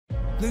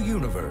The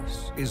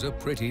universe is a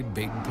pretty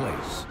big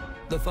place.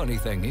 The funny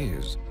thing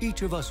is,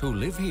 each of us who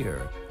live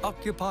here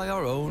occupy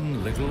our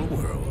own little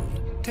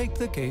world. Take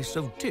the case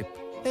of Tip,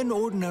 an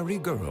ordinary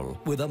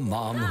girl with a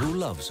mom who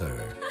loves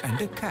her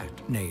and a cat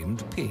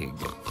named Pig.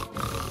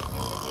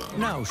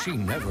 Now she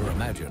never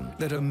imagined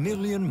that a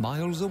million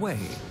miles away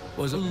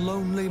was a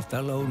lonely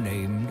fellow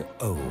named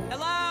O.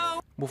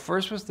 Hello? Well,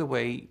 first was the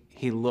way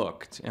he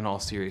looked, in all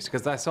seriousness,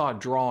 because I saw a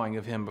drawing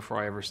of him before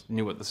I ever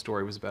knew what the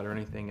story was about or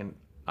anything, and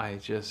I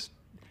just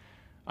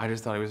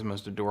thought he was the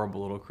most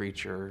adorable little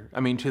creature.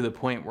 I mean, to the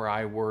point where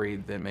I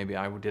worried that maybe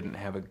I didn't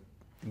have a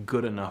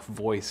good enough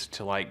voice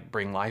to, like,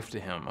 bring life to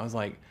him. I was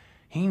like,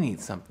 he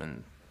needs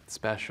something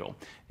special.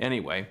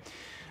 Anyway,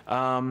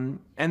 and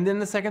then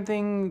the second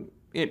thing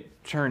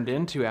it turned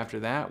into after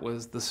that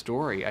was the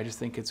story. I just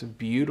think it's a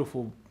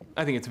beautiful,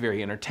 I think it's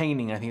very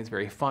entertaining, I think it's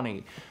very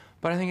funny,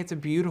 but I think it's a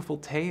beautiful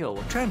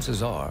tale.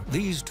 Chances are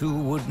these two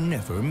would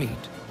never meet,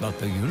 but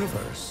the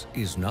universe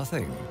is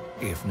nothing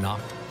if not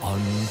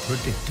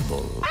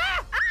unpredictable.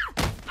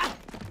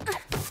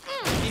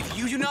 If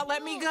you do not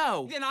let me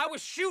go, then I will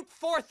shoot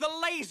forth the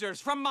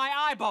lasers from my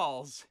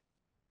eyeballs.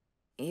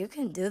 You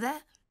can do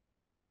that?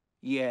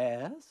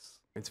 Yes.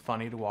 It's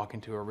funny to walk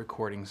into a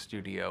recording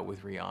studio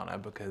with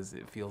Rihanna because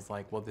it feels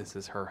like, well, this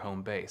is her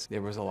home base.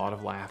 There was a lot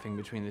of laughing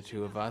between the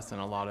two of us and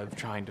a lot of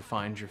trying to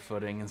find your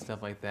footing and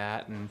stuff like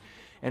that, and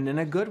in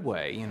a good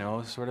way, you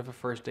know, sort of a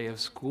first day of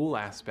school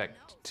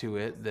aspect to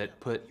it that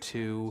put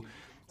two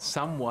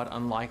somewhat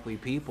unlikely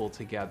people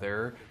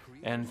together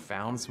and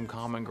found some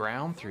common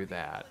ground through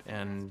that.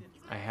 And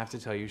I have to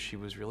tell you, she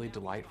was really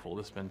delightful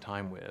to spend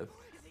time with.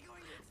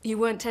 You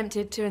weren't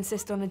tempted to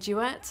insist on a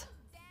duet?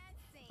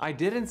 I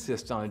did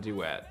insist on a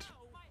duet.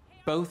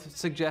 Both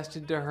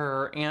suggested to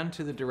her and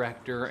to the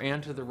director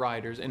and to the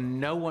writers,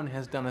 and no one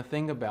has done a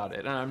thing about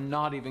it. And I'm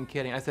not even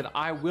kidding. I said,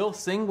 I will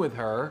sing with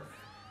her.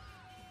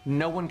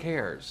 No one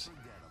cares.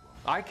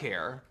 I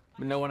care,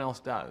 but no one else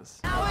does.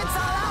 Now it's all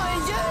out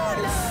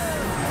you,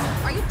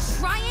 love. Are you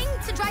trying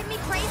to drive me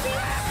crazy?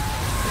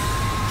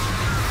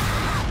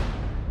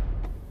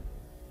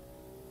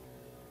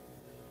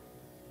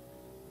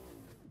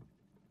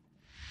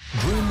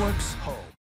 DreamWorks Home.